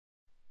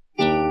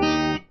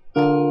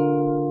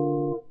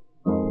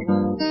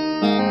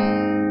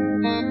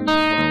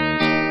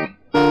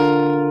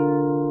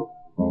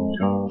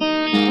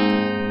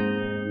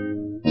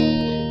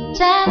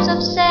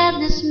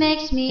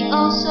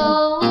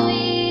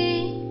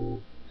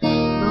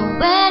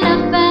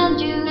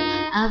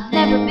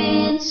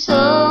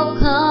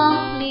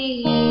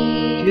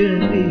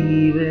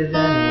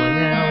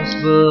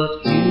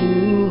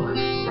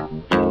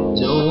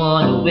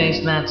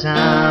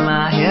time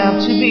I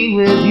have to be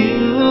with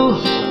you.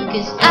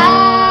 'Cause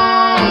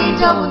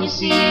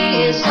IWC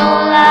is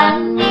all I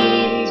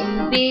need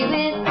to be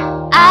with.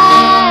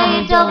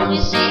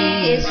 IWC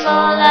is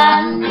all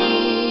I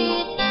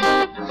need.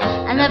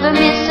 I never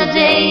miss a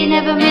day,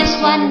 never miss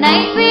one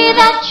night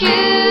without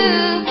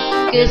you.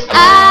 'Cause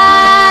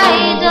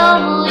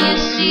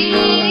IWC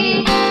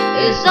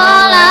is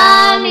all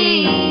I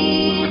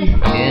need.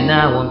 And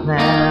I won't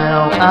plan,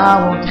 oh,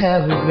 I won't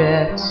have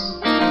regrets.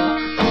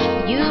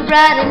 You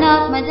brighten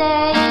up my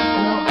day,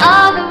 no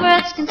other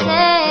words can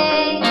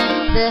say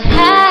the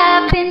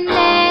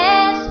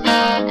happiness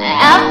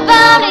I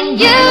found in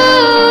you.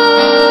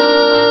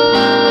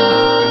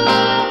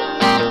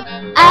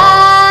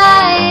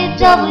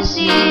 IWC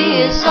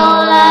is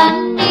all I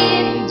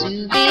need to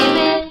be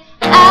with.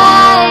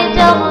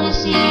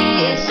 IWC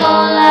is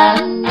all I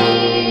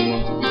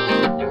need.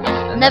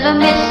 I'll never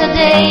miss a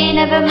day,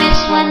 never miss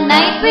one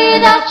night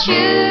without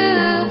you.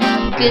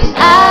 'Cause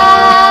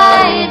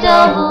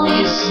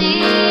IWC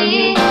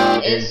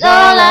is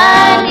all I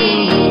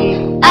need.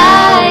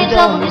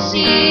 IWC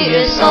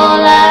is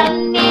all I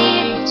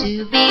need to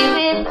be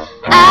with.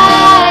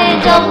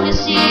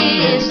 IWC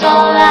is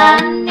all I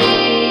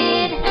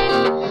need.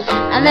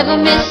 I'll never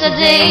miss a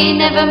day,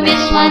 never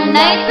miss one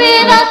night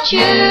without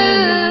you.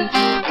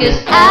 'Cause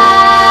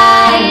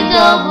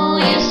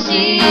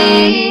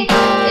IWC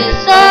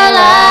is all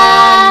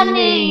I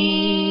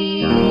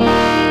need.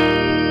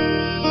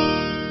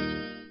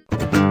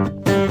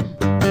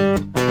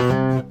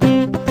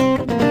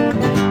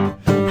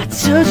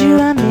 Told you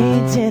I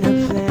made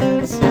dinner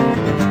plans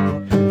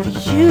for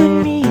you and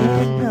me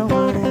and no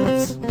one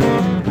else.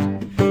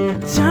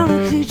 Don't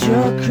include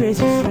your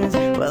crazy friends.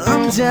 Well,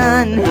 I'm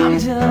done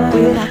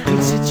with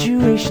awkward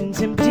situations,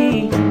 empty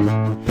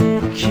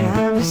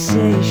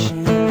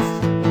conversations.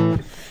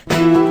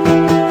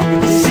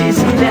 This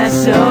isn't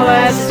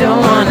SOS,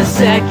 don't wanna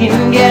second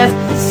guess.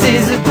 This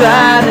is the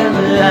bottom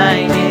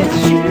line, it's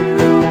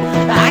true.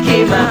 I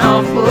gave my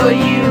all for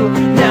you,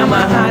 now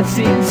my heart's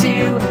in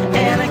two.